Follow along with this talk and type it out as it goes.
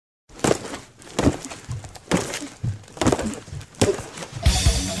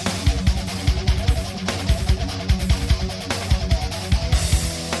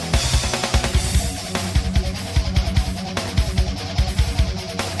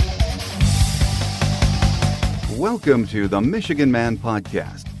Welcome to the Michigan Man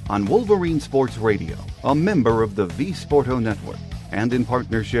Podcast on Wolverine Sports Radio, a member of the V Sporto Network, and in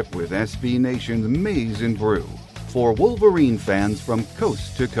partnership with SB Nation's Maize and Brew, for Wolverine fans from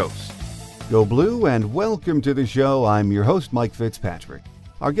coast to coast. Go Blue and welcome to the show. I'm your host, Mike Fitzpatrick.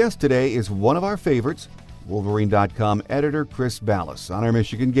 Our guest today is one of our favorites, Wolverine.com editor Chris Balas, on our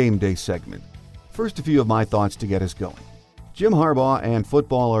Michigan Game Day segment. First, a few of my thoughts to get us going. Jim Harbaugh and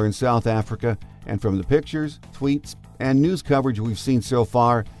football are in South Africa, and from the pictures, tweets, and news coverage we've seen so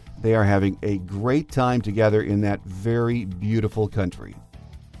far, they are having a great time together in that very beautiful country.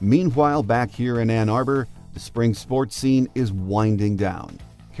 Meanwhile, back here in Ann Arbor, the spring sports scene is winding down.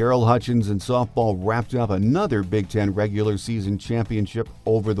 Carol Hutchins and softball wrapped up another Big Ten regular season championship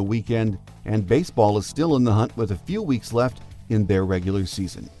over the weekend, and baseball is still in the hunt with a few weeks left in their regular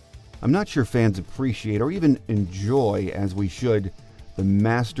season. I'm not sure fans appreciate or even enjoy, as we should, the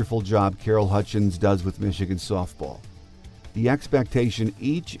masterful job Carol Hutchins does with Michigan softball. The expectation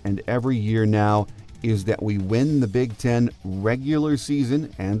each and every year now is that we win the Big Ten regular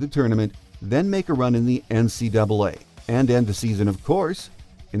season and the tournament, then make a run in the NCAA, and end the season, of course,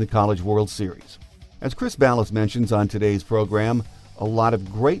 in the College World Series. As Chris Balas mentions on today's program, a lot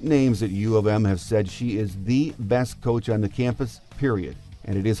of great names at U of M have said she is the best coach on the campus, period.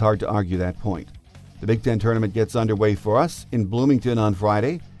 And it is hard to argue that point. The Big Ten tournament gets underway for us in Bloomington on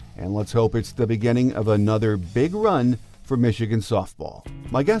Friday, and let's hope it's the beginning of another big run for Michigan softball.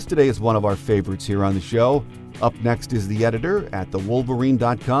 My guest today is one of our favorites here on the show. Up next is the editor at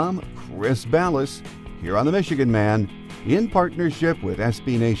thewolverine.com, Chris Balas, here on the Michigan Man, in partnership with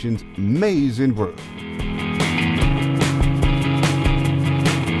SB Nation's Maize and Brew.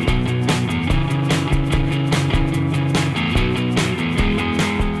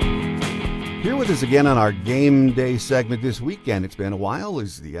 With us again on our Game Day segment this weekend. It's been a while.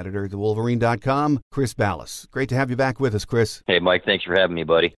 Is the editor at thewolverine.com, Chris Balas. Great to have you back with us, Chris. Hey, Mike. Thanks for having me,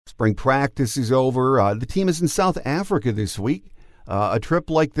 buddy. Spring practice is over. The team is in South Africa this week. A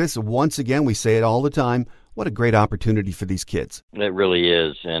trip like this, once again, we say it all the time, what a great opportunity for these kids. It really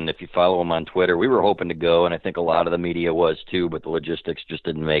is. And if you follow them on Twitter, we were hoping to go, and I think a lot of the media was too, but the logistics just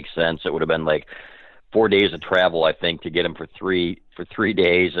didn't make sense. It would have been like 4 days of travel, I think, to get him for three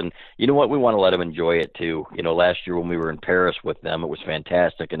days. And you know what? We want to let them enjoy it too. You know, last year when we were in Paris with them, it was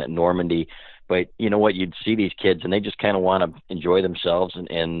fantastic, and at Normandy. But you know what? You'd see these kids, and they just kind of want to enjoy themselves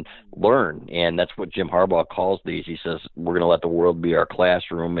and learn. And that's what Jim Harbaugh calls these. He says, we're going to let the world be our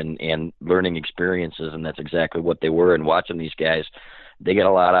classroom and learning experiences. And that's exactly what they were. And watching these guys, they get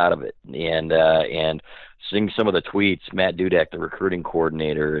a lot out of it. And seeing some of the tweets, Matt Dudek, the recruiting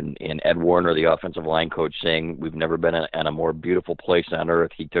coordinator, and Ed Warner, the offensive line coach, saying we've never been in a more beautiful place on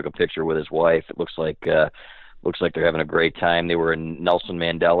earth. He took a picture with his wife. It looks like they're having a great time. They were in Nelson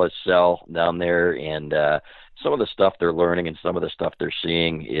Mandela's cell down there, and some of the stuff they're learning and some of the stuff they're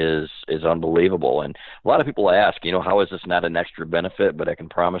seeing is unbelievable. And a lot of people ask, you know, how is this not an extra benefit? But I can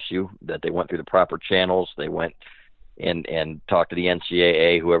promise you that they went through the proper channels. They went and talk to the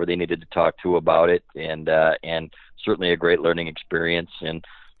NCAA, whoever they needed to talk to about it, and certainly a great learning experience.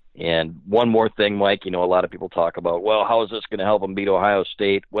 And one more thing, Mike, you know, a lot of people talk about, well, how is this going to help them beat Ohio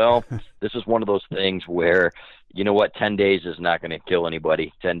State? Well, this is one of those things where, you know what, 10 days is not going to kill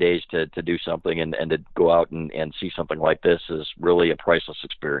anybody. 10 days to do something and to go out and see something like this is really a priceless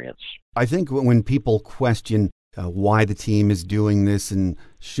experience. I think when people question why the team is doing this and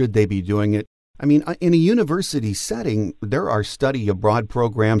should they be doing it, I mean, in a university setting, there are study abroad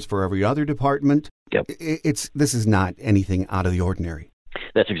programs for every other department. Yep. This is not anything out of the ordinary.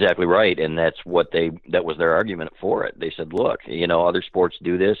 That's exactly right, and that was their argument for it. They said, look, you know, other sports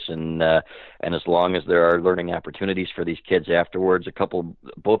do this, and as long as there are learning opportunities for these kids afterwards,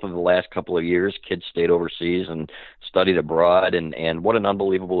 both of the last couple of years, kids stayed overseas and studied abroad, and what an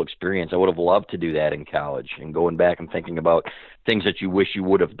unbelievable experience. I would have loved to do that in college, and going back and thinking about things that you wish you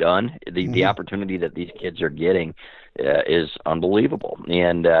would have done, the opportunity that these kids are getting is unbelievable.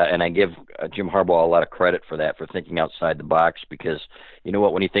 And I give Jim Harbaugh a lot of credit for that, for thinking outside the box, because you know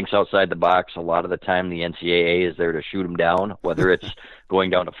what, when he thinks outside the box, a lot of the time the NCAA is there to shoot him down, whether it's going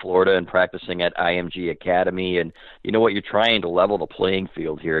down to Florida and practicing at IMG Academy. And you know what, you're trying to level the playing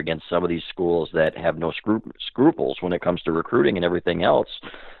field here against some of these schools that have no scruples when it comes to recruiting and everything else.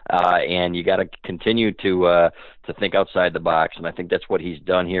 And you got to continue to to think outside the box, and I think that's what he's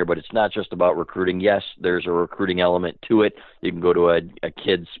done here. But it's not just about recruiting. Yes, there's a recruiting element to it. You can go to a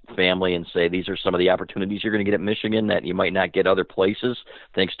kid's family and say, these are some of the opportunities you're going to get at Michigan that you might not get other places,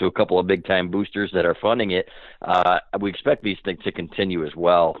 thanks to a couple of big-time boosters that are funding it. We expect these things to continue as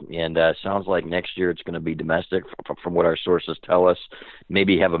well, and sounds like next year it's going to be domestic, from what our sources tell us.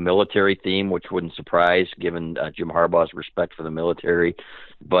 Maybe have a military theme, which wouldn't surprise, given Jim Harbaugh's respect for the military.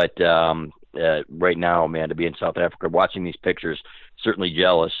 But right now, man, to be in South Africa, watching these pictures, certainly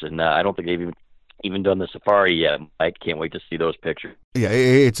jealous, and I don't think they've even done the safari yet. I can't wait to see those pictures. Yeah,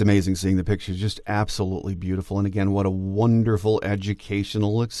 it's amazing seeing the pictures, just absolutely beautiful. And again, what a wonderful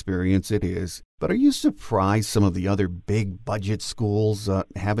educational experience it is. But are you surprised some of the other big budget schools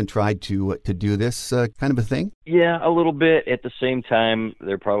haven't tried to do this kind of a thing? Yeah, a little bit. At the same time,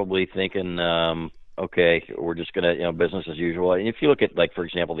 they're probably thinking, okay, we're just going to, business as usual. And if you look at, like, for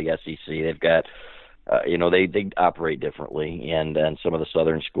example, the SEC, they've got, they operate differently, and some of the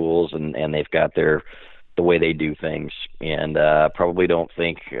southern schools, and they've got the way they do things, and probably don't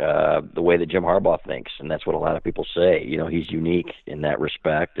think the way that Jim Harbaugh thinks, and that's what a lot of people say. He's unique in that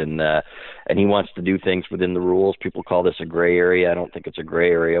respect, and he wants to do things within the rules. People call this a gray area. I don't think it's a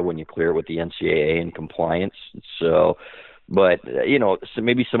gray area when you clear it with the NCAA and compliance. So, but so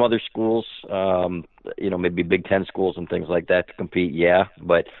maybe some other schools, maybe Big Ten schools and things like that to compete. Yeah,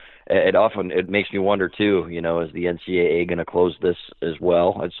 but it makes me wonder too, is the NCAA going to close this as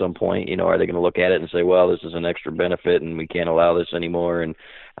well at some point? Are they going to look at it and say, well, this is an extra benefit and we can't allow this anymore? And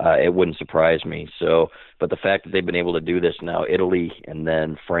it wouldn't surprise me. So, but the fact that they've been able to do this now, Italy and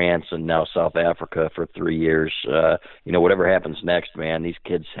then France and now South Africa for 3 years, whatever happens next, man, these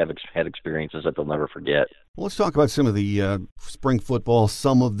kids have had experiences that they'll never forget. Well, let's talk about some of the spring football,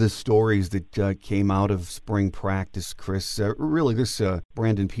 some of the stories that came out of spring practice, Chris. Really, this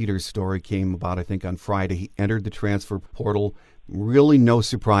Brandon Peters story came about, I think, on Friday. He entered the transfer portal. Really no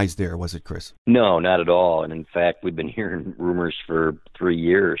surprise there, was it, Chris? No, not at all. And in fact, we've been hearing rumors for 3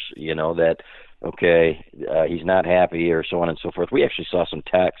 years, that, okay, he's not happy or so on and so forth. We actually saw some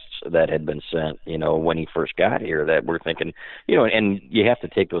texts that had been sent, when he first got here that we're thinking, and you have to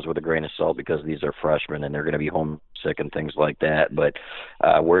take those with a grain of salt because these are freshmen and they're going to be homesick and things like that. But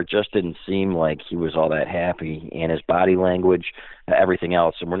where it just didn't seem like he was all that happy, and his body language, everything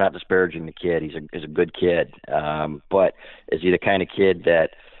else. And we're not disparaging the kid. He's a good kid. But is he the kind of kid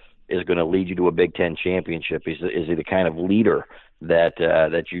that is going to lead you to a Big Ten championship? Is he the kind of leader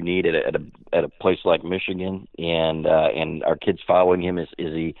that you need at a place like Michigan, and our kids following him? Is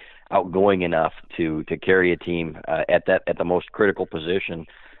he outgoing enough to carry a team at the most critical position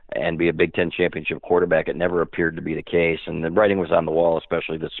and be a Big Ten championship quarterback? It never appeared to be the case, and the writing was on the wall,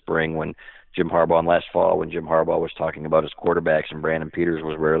 especially this spring when Jim Harbaugh, and last fall when Jim Harbaugh was talking about his quarterbacks, and Brandon Peters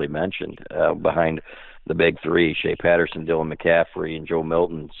was rarely mentioned behind the big three: Shea Patterson, Dylan McCaffrey, and Joe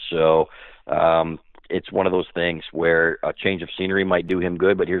Milton. So it's one of those things where a change of scenery might do him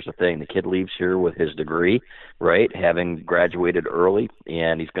good, but here's the thing. The kid leaves here with his degree, right, having graduated early,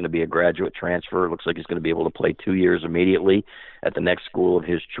 and he's going to be a graduate transfer. It looks like he's going to be able to play 2 years immediately at the next school of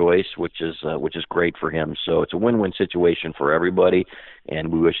his choice, which is great for him. So it's a win-win situation for everybody, and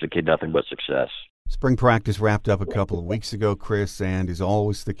we wish the kid nothing but success. Spring practice wrapped up a couple of weeks ago, Chris, and as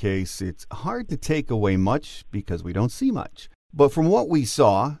always the case, it's hard to take away much because we don't see much. But from what we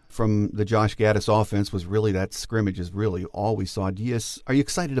saw from the Josh Gattis offense, was really that scrimmage is really all we saw. Are you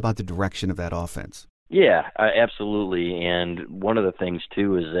excited about the direction of that offense? Yeah, absolutely. And one of the things,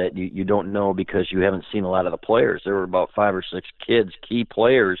 too, is that you don't know because you haven't seen a lot of the players. There were about 5 or 6 kids, key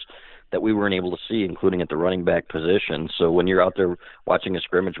players, that we weren't able to see, including at the running back position. So when you're out there watching a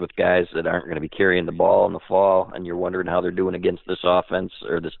scrimmage with guys that aren't going to be carrying the ball in the fall, and you're wondering how they're doing against this offense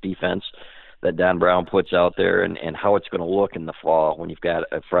or this defense that Don Brown puts out there, and how it's going to look in the fall when you've got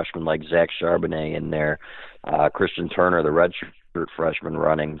a freshman like Zach Charbonnet in there, Christian Turner, the redshirt freshman,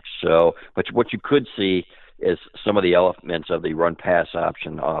 running. So, but what you could see is some of the elements of the run-pass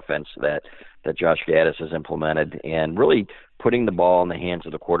option offense that Josh Gattis has implemented, and really putting the ball in the hands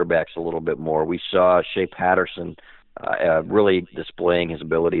of the quarterbacks a little bit more. We saw Shea Patterson really displaying his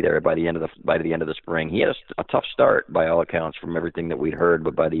ability there by the end of the spring. He had a tough start by all accounts from everything that we'd heard,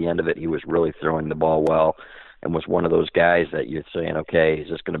 but by the end of it, he was really throwing the ball well and was one of those guys that you're saying, okay, is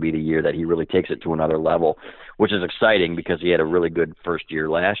this going to be the year that he really takes it to another level, which is exciting because he had a really good first year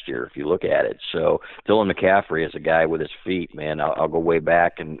last year, if you look at it. So Dylan McCaffrey is a guy with his feet, man. I'll go way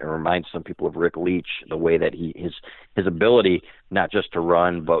back and remind some people of Rick Leach, the way that his ability not just to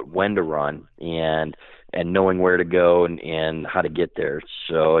run, but when to run, and knowing where to go and how to get there.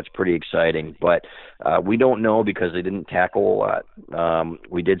 So it's pretty exciting. But we don't know because they didn't tackle a lot.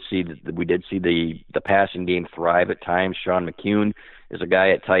 We did see the passing game thrive at times. Sean McCune is a guy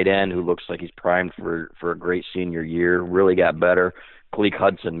at tight end who looks like he's primed for a great senior year. Really got better. Khaleke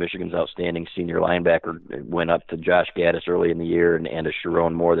Hudson, Michigan's outstanding senior linebacker, went up to Josh Gaddis early in the year and to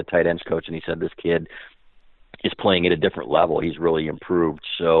Sharon Moore, the tight ends coach, and he said this kid is playing at a different level. He's really improved.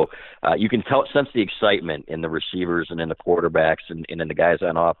 So you can sense the excitement in the receivers and in the quarterbacks and in the guys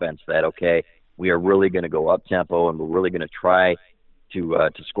on offense that, okay, we are really going to go up-tempo and we're really going to try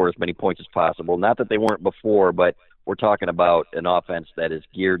to score as many points as possible. Not that they weren't before, but we're talking about an offense that is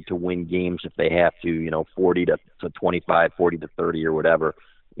geared to win games if they have to, 40 to 25, 40 to 30 or whatever.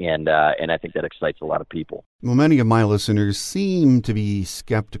 And I think that excites a lot of people. Well, many of my listeners seem to be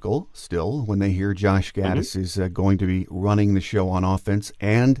skeptical still when they hear Josh Gaddis is going to be running the show on offense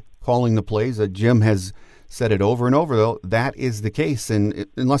and calling the plays. Jim has said it over and over, though. That is the case. And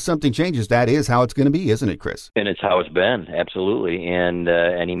unless something changes, that is how it's going to be, isn't it, Chris? And it's how it's been, absolutely. And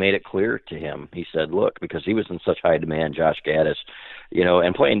he made it clear to him. He said, look, because he was in such high demand, Josh Gaddis,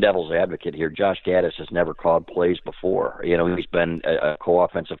 and playing devil's advocate here, Josh Gaddis has never called plays before. He's been a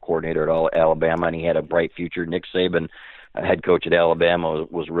co-offensive coordinator at Alabama, and he had a bright future. Nick Saban, head coach at Alabama,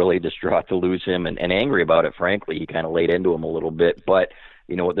 was really distraught to lose him and angry about it, frankly. He kind of laid into him a little bit. But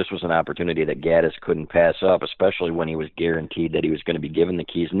you know what, this was an opportunity that Gaddis couldn't pass up, especially when he was guaranteed that he was going to be given the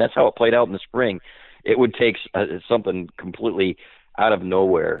keys. And that's how it played out in the spring. It would take something completely out of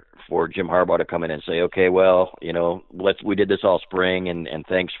nowhere for Jim Harbaugh to come in and say, okay, well, we did this all spring and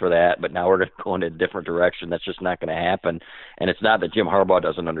thanks for that, but now we're going to go in a different direction. That's just not going to happen. And it's not that Jim Harbaugh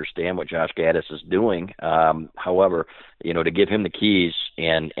doesn't understand what Josh Gaddis is doing. However, to give him the keys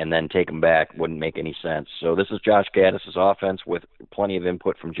and then take him back wouldn't make any sense. So this is Josh Gaddis' offense with plenty of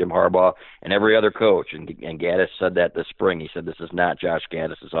input from Jim Harbaugh and every other coach. And Gaddis said that this spring. He said, this is not Josh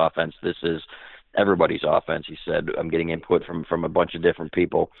Gaddis' offense. This is everybody's offense. He said, I'm getting input from a bunch of different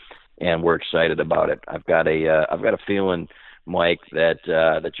people, and we're excited about it. I've got a feeling, Mike,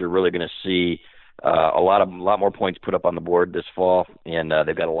 that you're really going to see a lot more points put up on the board this fall, and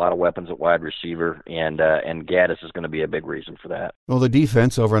they've got a lot of weapons at wide receiver, and Gaddis is going to be a big reason for that. Well, the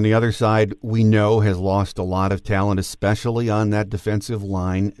defense over on the other side, we know, has lost a lot of talent, especially on that defensive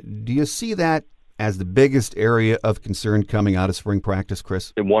line. Do you see that as the biggest area of concern coming out of spring practice,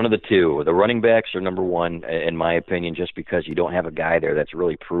 Chris? One of the two. The running backs are number one, in my opinion, just because you don't have a guy there that's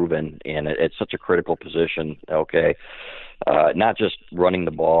really proven, and it's such a critical position, okay? Not just running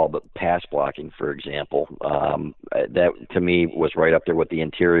the ball, but pass blocking, for example. That, to me, was right up there with the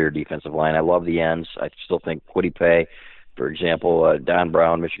interior defensive line. I love the ends. I still think Kwity Paye, for example, Don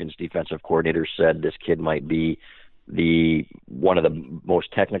Brown, Michigan's defensive coordinator, said this kid might be one of the most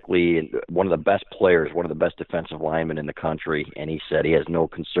technically, one of the best players, one of the best defensive linemen in the country, and he said he has no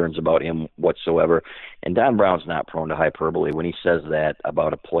concerns about him whatsoever. And Don Brown's not prone to hyperbole. When he says that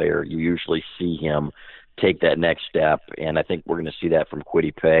about a player, you usually see him take that next step, and I think we're going to see that from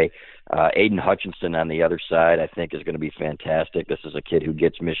Kwity Paye. Aiden Hutchinson on the other side, I think, is going to be fantastic. This is a kid who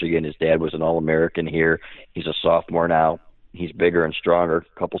gets Michigan. His dad was an All-American here. He's a sophomore now. He's bigger and stronger.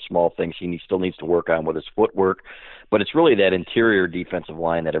 A couple small things he still needs to work on with his footwork. But it's really that interior defensive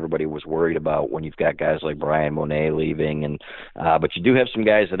line that everybody was worried about when you've got guys like Brian Monet leaving. But you do have some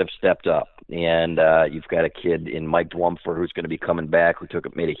guys that have stepped up. And you've got a kid in Mike Dwumfer who's going to be coming back, who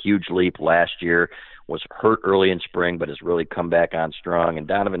made a huge leap last year, was hurt early in spring, but has really come back on strong. And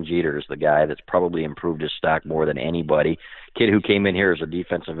Donovan Jeter is the guy that's probably improved his stock more than anybody. Kid who came in here as a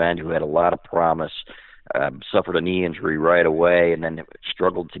defensive end who had a lot of promise. Suffered a knee injury right away and then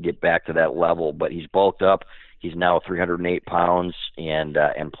struggled to get back to that level, but he's bulked up. He's now 308 pounds and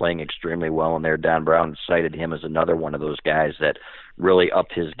playing extremely well in there. Don Brown cited him as another one of those guys that really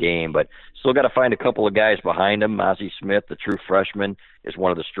upped his game, but still got to find a couple of guys behind him. Ozzie Smith, the true freshman, is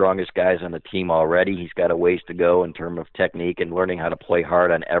one of the strongest guys on the team already. He's got a ways to go in terms of technique and learning how to play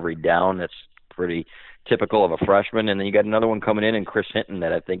hard on every down. That's pretty typical of a freshman. And then you got another one coming in Chris Hinton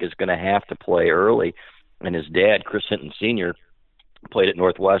that I think is going to have to play early. And his dad, Chris Hinton Sr., played at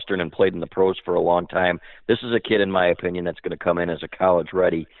Northwestern and played in the pros for a long time. This is a kid, in my opinion, that's going to come in as a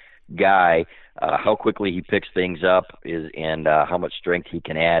college-ready guy. How quickly he picks things up and how much strength he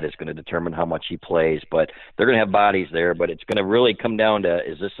can add is going to determine how much he plays. But they're going to have bodies there, but it's going to really come down to,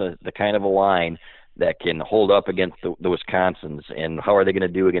 is this the kind of a line that can hold up against the Wisconsins, and how are they going to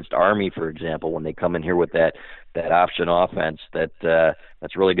do against Army, for example, when they come in here with that that option offense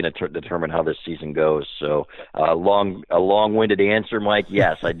that's really going to determine how this season goes. So a long-winded answer, Mike.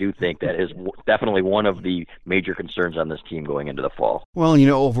 Yes, I do think that is definitely one of the major concerns on this team going into the fall. Well,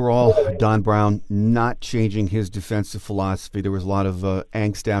 overall, Don Brown not changing his defensive philosophy. There was a lot of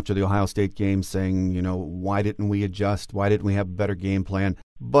angst after the Ohio State game saying, why didn't we adjust? Why didn't we have a better game plan?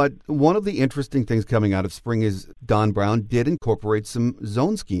 But one of the interesting things coming out of spring is Don Brown did incorporate some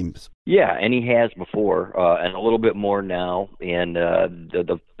zone schemes. Yeah, and he has before, and a little bit more now. And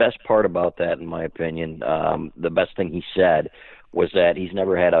the best part about that, in my opinion, the best thing he said was that he's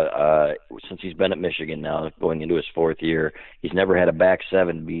never had since he's been at Michigan now, going into his fourth year, he's never had a back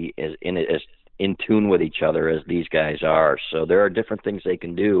seven be as in tune with each other as these guys are. So there are different things they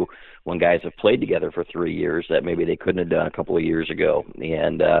can do when guys have played together for 3 years that maybe they couldn't have done a couple of years ago.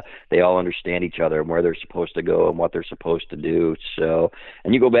 And they all understand each other and where they're supposed to go and what they're supposed to do. So,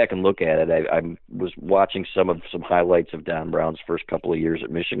 and you go back and look at it. I was watching some highlights of Don Brown's first couple of years at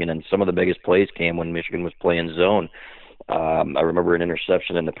Michigan, and some of the biggest plays came when Michigan was playing zone. I remember an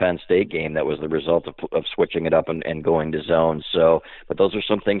interception in the Penn State game that was the result of switching it up and going to zone. So, but those are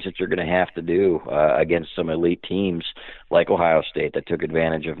some things that you're going to have to do against some elite teams like Ohio State that took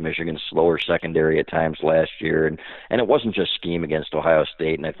advantage of Michigan's slower secondary at times last year. And it wasn't just scheme against Ohio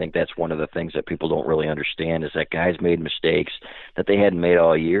State. And I think that's one of the things that people don't really understand is that guys made mistakes that they hadn't made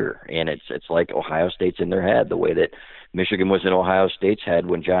all year. And it's like Ohio State's in their head, the way that Michigan was in Ohio State's head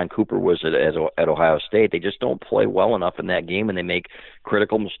when John Cooper was at Ohio State. They just don't play well enough in that game, and they make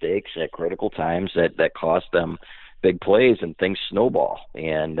critical mistakes at critical times that cost them big plays, and things snowball.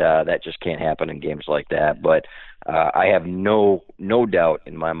 And that just can't happen in games like that. But I have no doubt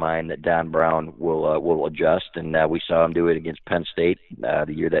in my mind that Don Brown will adjust, and we saw him do it against Penn State the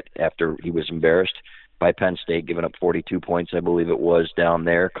year that after he was embarrassed by Penn State, giving up 42 points, I believe it was, down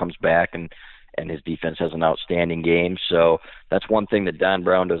there, comes back and his defense has an outstanding game. So that's one thing that Don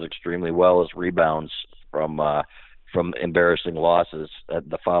Brown does extremely well is rebounds from embarrassing losses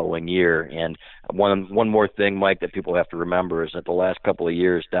the following year. And one more thing, Mike, that people have to remember is that the last couple of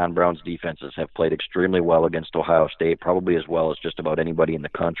years, Don Brown's defenses have played extremely well against Ohio State, probably as well as just about anybody in the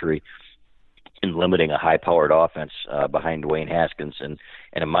country, in limiting a high-powered offense behind Dwayne Haskins. And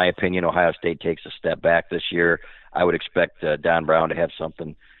in my opinion, Ohio State takes a step back this year. I would expect Don Brown to have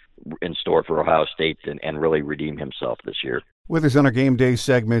something in store for Ohio State and really redeem himself this year. With us on our Game Day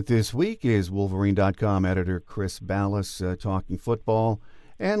segment this week is Wolverine.com editor Chris Balas talking football.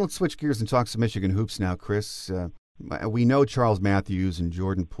 And let's switch gears and talk some Michigan hoops now, Chris. We know Charles Matthews and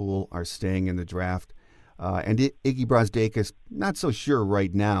Jordan Poole are staying in the draft. And Iggy Brazdeikis, not so sure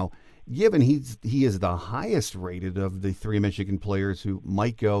right now. Given he is the highest rated of the three Michigan players who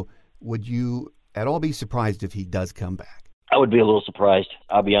might go, would you at all be surprised if he does come back? I would be a little surprised,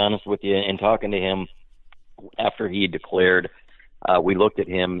 I'll be honest with you. In talking to him after he declared, we looked at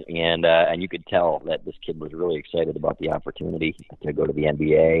him and you could tell that this kid was really excited about the opportunity to go to the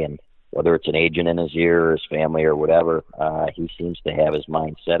NBA. And whether it's an agent in his ear or his family or whatever, he seems to have his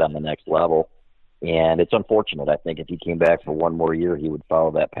mind set on the next level. And it's unfortunate. I think if he came back for one more year, he would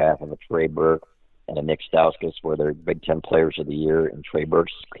follow that path of a Trey Burke and a Nick Stauskas, where they're Big Ten Players of the Year. In Trey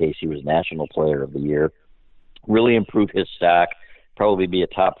Burke's case, he was National Player of the Year. Really improve his stock, probably be a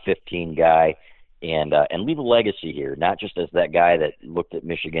top 15 guy, and leave a legacy here, not just as that guy that looked at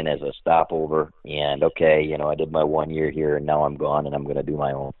Michigan as a stopover and, okay, I did my 1 year here and now I'm gone and I'm going to do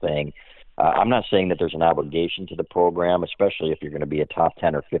my own thing. I'm not saying that there's an obligation to the program, especially if you're going to be a top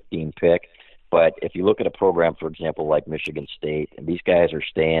 10 or 15 pick. But if you look at a program, for example, like Michigan State, and these guys are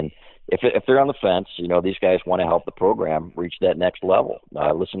staying, if they're on the fence, these guys want to help the program reach that next level.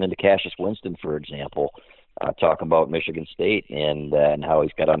 Listening to Cassius Winston, for example, talk about Michigan State and how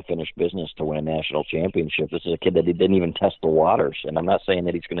he's got unfinished business to win a national championship. This is a kid that he didn't even test the waters. And I'm not saying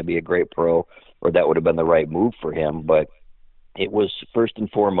that he's going to be a great pro or that would have been the right move for him, but it was first and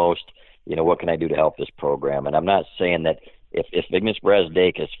foremost, what can I do to help this program? And I'm not saying that if Ignas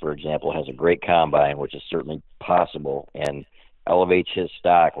Brazdeikis, for example, has a great combine, which is certainly possible, and elevates his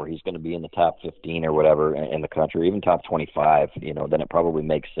stock where he's going to be in the top 15 or whatever in the country, even top 25, then it probably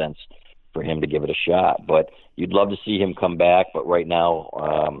makes sense for him to give it a shot. But you'd love to see him come back. But right now,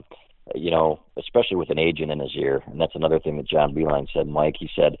 especially with an agent in his ear, and that's another thing that John Beilein said, Mike, he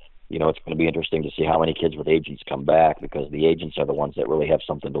said, it's going to be interesting to see how many kids with agents come back, because the agents are the ones that really have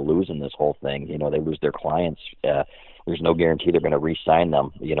something to lose in this whole thing. They lose their clients. There's no guarantee they're going to re-sign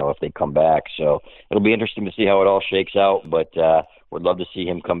them, if they come back. So it'll be interesting to see how it all shakes out. But would love to see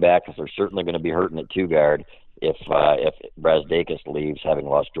him come back, because they're certainly going to be hurting at two guard if Brazdeikis leaves, having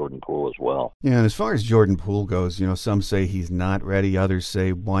lost Jordan Poole as well. Yeah, and as far as Jordan Poole goes, some say he's not ready, others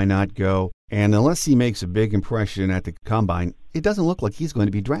say why not go? And unless he makes a big impression at the Combine, it doesn't look like he's going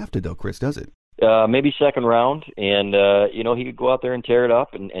to be drafted though, Chris, does it? Maybe second round, and he could go out there and tear it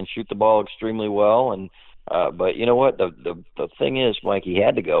up and shoot the ball extremely well. And but you know what? The thing is, Mike, he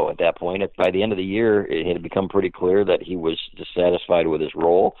had to go at that point. By the end of the year, it had become pretty clear that he was dissatisfied with his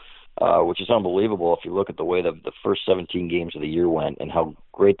role, which is unbelievable if you look at the way the first 17 games of the year went and how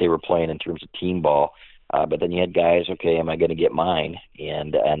great they were playing in terms of team ball. But then you had guys, okay, am I going to get mine?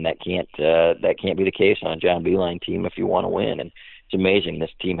 And that can't be the case on a John Beilein team if you want to win. And it's amazing.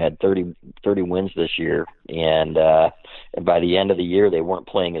 This team had 30 wins this year, and by the end of the year, they weren't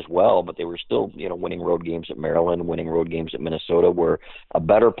playing as well, but they were still, winning road games at Maryland, winning road games at Minnesota. Were a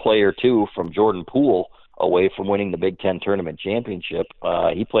better player too from Jordan Poole away from winning the Big Ten tournament championship.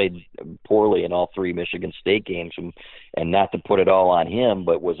 He played poorly in all 3 Michigan State games, and not to put it all on him,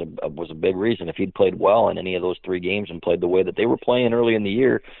 but was a big reason. If he'd played well in any of those 3 games and played the way that they were playing early in the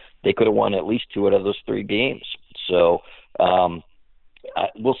year, they could have won at least 2 out of those 3 games. So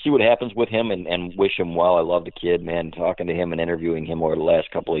we'll see what happens with him and wish him well. I love the kid, man. Talking to him and interviewing him over the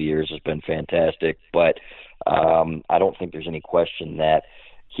last couple of years has been fantastic. But I don't think there's any question that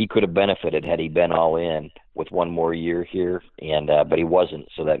he could have benefited had he been all in with 1 more year here, but he wasn't,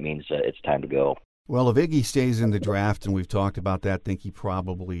 so that means it's time to go. Well, if Iggy stays in the draft, and we've talked about that, I think he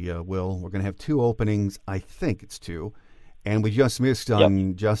probably will. We're going to have 2 openings. I think it's 2. And we just missed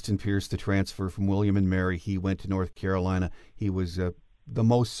on Justin Pierce, the transfer from William & Mary. He went to North Carolina. He was the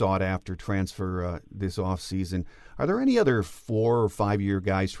most sought-after transfer this offseason. Are there any other 4 or 5-year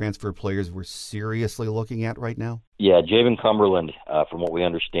guys, transfer players, we're seriously looking at right now? Yeah, Javen Cumberland, from what we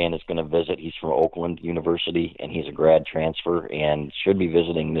understand, is going to visit. He's from Oakland University, and he's a grad transfer and should be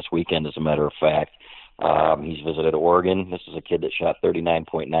visiting this weekend, as a matter of fact. He's visited Oregon. This is a kid that shot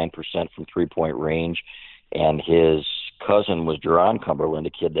 39.9% from three-point range, and his cousin was Jerron Cumberland,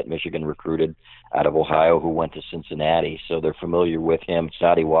 a kid that Michigan recruited out of Ohio who went to Cincinnati. So they're familiar with him.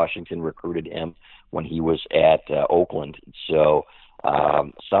 Sadie Washington recruited him when he was at Oakland. So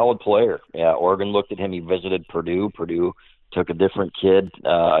solid player. Yeah, Oregon looked at him. He visited Purdue. Purdue took a different kid,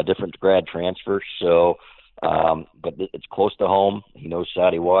 a different grad transfer. So, but it's close to home. He knows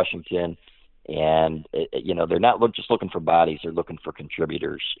Sadie Washington. And, they're not just looking for bodies. They're looking for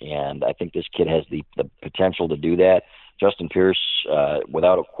contributors. And I think this kid has the potential to do that. Justin Pierce,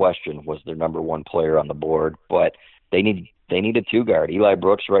 without a question, was their number 1 player on the board. But they need a 2-guard. Eli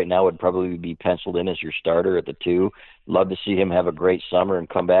Brooks right now would probably be penciled in as your starter at the 2. Love to see him have a great summer and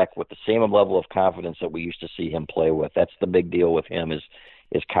come back with the same level of confidence that we used to see him play with. That's the big deal with him is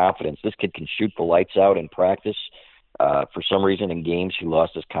confidence. This kid can shoot the lights out in practice. For some reason in games he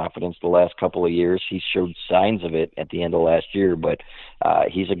lost his confidence the last couple of years. He showed signs of it at the end of last year, but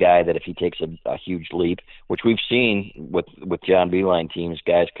he's a guy that if he takes a huge leap, which we've seen with John Beilein teams,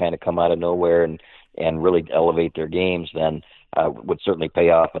 guys kind of come out of nowhere and really elevate their games, then would certainly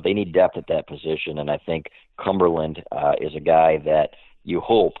pay off. But they need depth at that position, and I think Cumberland is a guy that you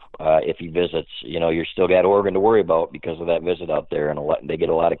hope if he visits, you're still got Oregon to worry about because of that visit out there, and they get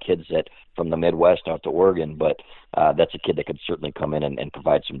a lot of kids that from the Midwest out to Oregon, but that's a kid that could certainly come in and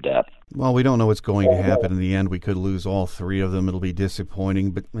provide some depth. Well, we don't know what's going to happen in the end. We could lose all 3 of them. It'll be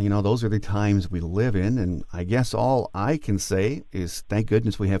disappointing, but those are the times we live in, and I guess all I can say is thank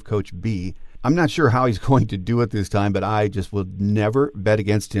goodness we have Coach B. I'm not sure how he's going to do it this time, but I just would never bet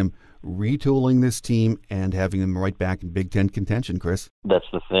against him retooling this team and having them right back in Big Ten contention, Chris. That's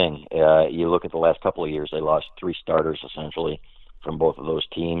the thing. You look at the last couple of years, they lost 3 starters essentially from both of those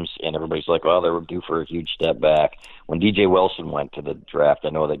teams, and everybody's like, well, they were due for a huge step back. When DJ Wilson went to the draft, I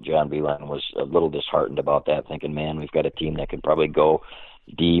know that John Beilein was a little disheartened about that, thinking, man, we've got a team that could probably go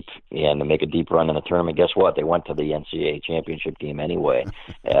deep and make a deep run in the tournament. Guess what? They went to the NCAA championship game anyway.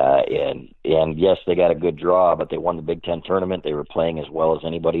 And yes, they got a good draw, but they won the Big Ten tournament. They were playing as well as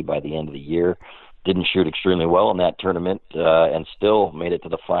anybody by the end of the year. Didn't shoot extremely well in that tournament and still made it to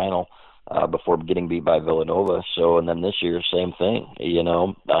the final before getting beat by Villanova. So, and then this year, same thing.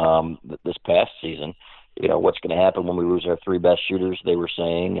 This past season, what's going to happen when we lose our 3 best shooters, they were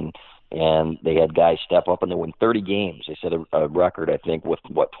saying, and they had guys step up and they win 30 games. They set a record, I think, with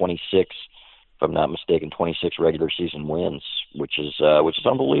 26, if I'm not mistaken, 26 regular season wins, which is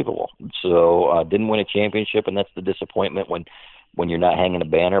unbelievable. So didn't win a championship, and that's the disappointment when you're not hanging a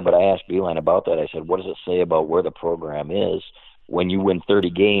banner. But I asked Beilein about that. I said, what does it say about where the program is when you win 30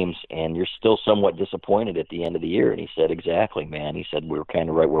 games and you're still somewhat disappointed at the end of the year? And he said, exactly, man. He said, we're kind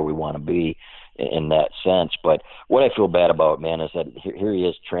of right where we want to be. in that sense. But what I feel bad about, man, is that here he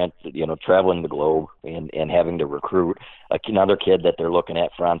is, traveling the globe and having to recruit another kid that they're looking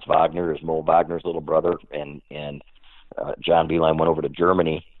at. Franz Wagner is Mo Wagner's little brother, and John Beilein went over to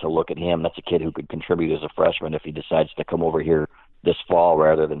Germany to look at him. That's a kid who could contribute as a freshman if he decides to come over here this fall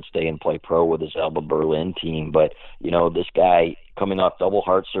rather than stay and play pro with his Alba Berlin team. But, this guy coming off double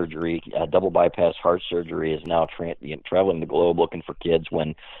bypass heart surgery is now traveling the globe looking for kids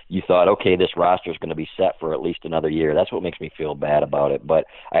when you thought, okay, this roster is going to be set for at least another year. That's what makes me feel bad about it. But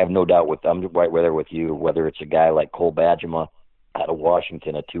I have no doubt I'm right there with you, whether it's a guy like Cole Badgema out of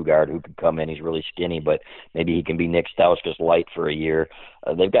Washington, a two-guard who could come in. He's really skinny, but maybe he can be Nick Stauskas light for a year.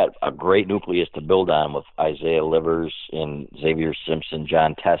 They've got a great nucleus to build on with Isaiah Livers and Xavier Simpson,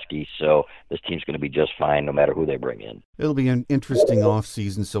 John Teskey. So this team's going to be just fine no matter who they bring in. It'll be an interesting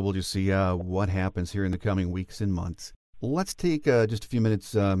offseason, so we'll just see what happens here in the coming weeks and months. Let's take just a few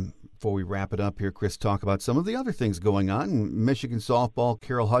minutes before we wrap it up here, Chris, talk about some of the other things going on. Michigan softball,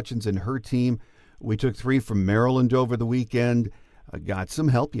 Carol Hutchins and her team. We took 3 from Maryland over the weekend. Got some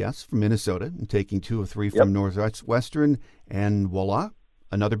help, yes, from Minnesota, and taking 2 of 3 from Northwestern, and voila,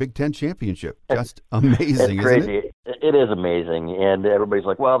 another Big Ten championship. Just amazing, it's crazy. Isn't it? It is amazing, and everybody's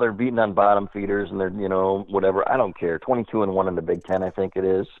like, well, they're beating on bottom feeders, and they're, whatever. I don't care. 22-1 in the Big Ten, I think it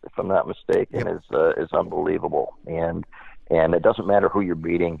is, if I'm not mistaken, is unbelievable. And it doesn't matter who you're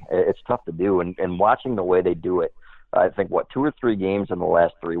beating. It's tough to do, and watching the way they do it, I think, 2 or 3 games in the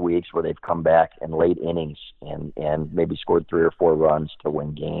last 3 weeks where they've come back in late innings and maybe scored 3 or 4 runs to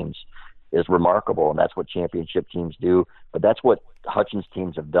win games is remarkable, and that's what championship teams do. But that's what Hutchins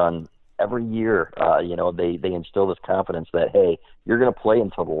teams have done every year. They instill this confidence that, hey, you're going to play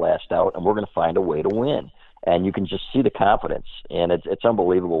until the last out, and we're going to find a way to win. And you can just see the confidence, and it's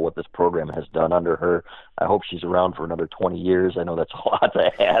unbelievable what this program has done under her. I hope she's around for another 20 years. I know that's a lot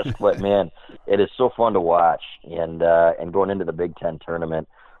to ask, but man, it is so fun to watch. And going into the Big Ten tournament,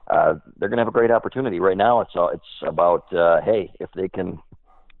 they're going to have a great opportunity. Right now, it's about hey, if they can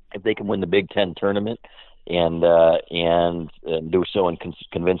win the Big Ten tournament and do so in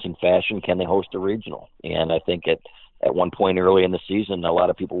convincing fashion, can they host a regional? And I think at one point early in the season, a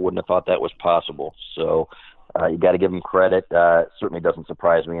lot of people wouldn't have thought that was possible. So you got to give them credit. Certainly doesn't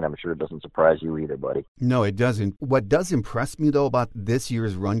surprise me, and I'm sure it doesn't surprise you either, buddy. No, it doesn't. What does impress me, though, about this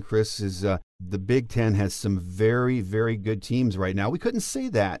year's run, Chris, is the Big Ten has some very, very good teams right now. We couldn't say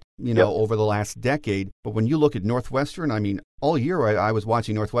that, over the last decade. But when you look at Northwestern, I mean, all year I was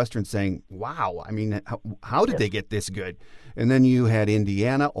watching Northwestern saying, wow, I mean, how did they get this good? And then you had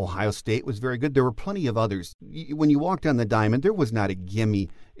Indiana. Ohio State was very good. There were plenty of others. When you walked on the diamond, there was not a gimme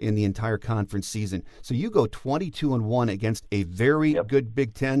in the entire conference season. So you go 22-1 against a very good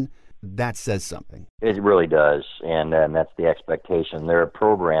Big Ten. That says something. It really does, and that's the expectation. There are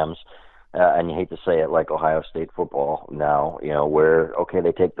programs, and you hate to say it, like Ohio State football now, where, okay,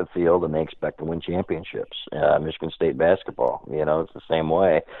 they take the field and they expect to win championships. Michigan State basketball, it's the same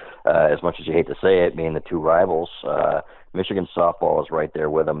way. As much as you hate to say it, being the 2 rivals, Michigan softball is right there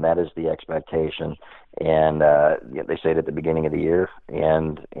with them. That is the expectation, and they say it at the beginning of the year,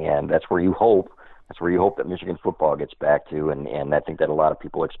 and that's where you hope. That's where you hope that Michigan football gets back to, and I think that a lot of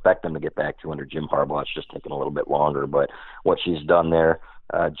people expect them to get back to under Jim Harbaugh. It's just taking a little bit longer, but what she's done there,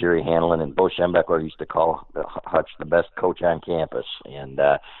 Jerry Hanlon and Bo Schembechler used to call Hutch the best coach on campus, and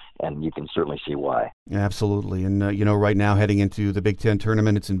you can certainly see why. Absolutely, and right now heading into the Big Ten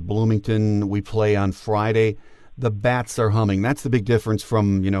tournament, it's in Bloomington. We play on Friday. The bats are humming. That's the big difference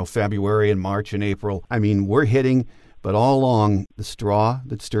from February and March and April. I mean, we're hitting, but all along the straw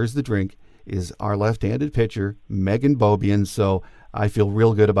that stirs the drink is our left-handed pitcher, Megan Beaubien. So I feel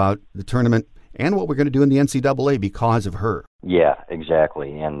real good about the tournament and what we're going to do in the NCAA because of her. Yeah,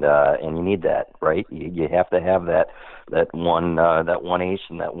 exactly, and you need that, right? You have to have that one ace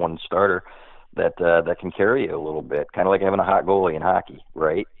and that one starter that can carry you a little bit, kind of like having a hot goalie in hockey,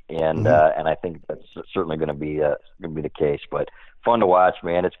 right? And and I think that's certainly going to be the case. But fun to watch,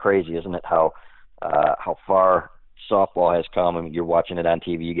 man. It's crazy, isn't it? How far softball has come. I mean, you're watching it on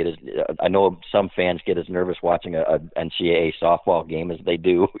TV. I know some fans get as nervous watching a NCAA softball game as they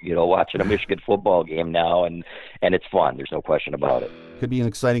do, watching a Michigan football game now, and it's fun. There's no question about it. Could be an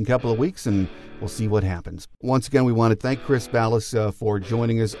exciting couple of weeks, and we'll see what happens. Once again, we want to thank Chris Balas for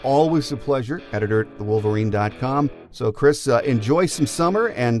joining us. Always a pleasure, editor at thewolverine.com. So, Chris, enjoy some summer,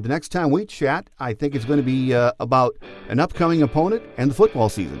 and the next time we chat, I think it's going to be about an upcoming opponent and the football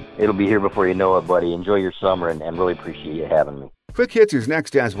season. It'll be here before you know it, buddy. Enjoy your summer, and really appreciate you having me. Quick Hits is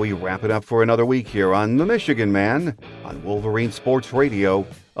next as we wrap it up for another week here on The Michigan Man on Wolverine Sports Radio,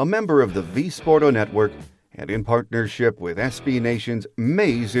 a member of the V Sporto Network, and in partnership with SB Nation's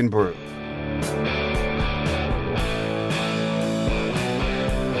Maize and Brew.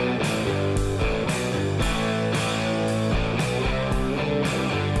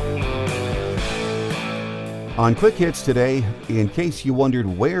 On Quick Hits today, in case you wondered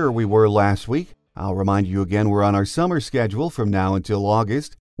where we were last week, I'll remind you again we're on our summer schedule from now until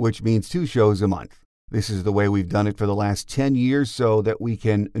August, which means 2 shows a month. This is the way we've done it for the last 10 years so that we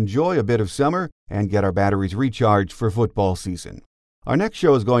can enjoy a bit of summer and get our batteries recharged for football season. Our next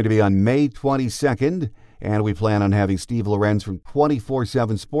show is going to be on May 22nd, and we plan on having Steve Lorenz from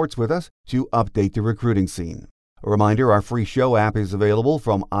 24/7 Sports with us to update the recruiting scene. A reminder, our free show app is available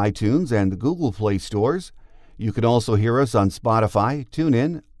from iTunes and the Google Play stores. You can also hear us on Spotify,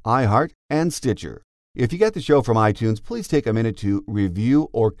 TuneIn, iHeart, and Stitcher. If you get the show from iTunes, please take a minute to review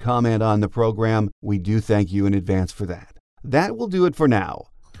or comment on the program. We do thank you in advance for that. That will do it for now.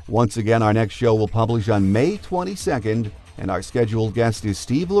 Once again, our next show will publish on May 22nd, and our scheduled guest is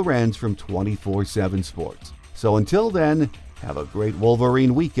Steve Lorenz from 24/7 Sports. So until then, have a great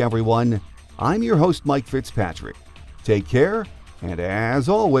Wolverine week, everyone. I'm your host, Mike Fitzpatrick. Take care, and as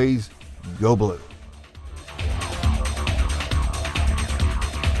always, go Blue.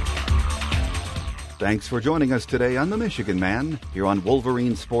 Thanks for joining us today on The Michigan Man, here on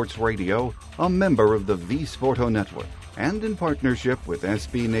Wolverine Sports Radio, a member of the V Sporto Network, and in partnership with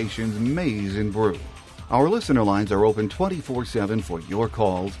SB Nation's Maize and Brew. Our listener lines are open 24/7 for your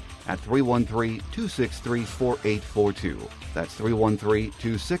calls at 313-263-4842. That's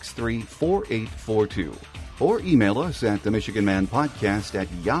 313-263-4842. Or email us at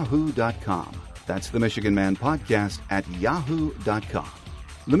themichiganmanpodcast@yahoo.com. That's themichiganmanpodcast@yahoo.com.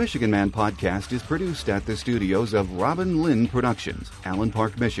 The Michigan Man Podcast is produced at the studios of Robin Lynn Productions, Allen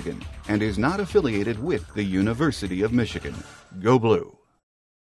Park, Michigan, and is not affiliated with the University of Michigan. Go Blue!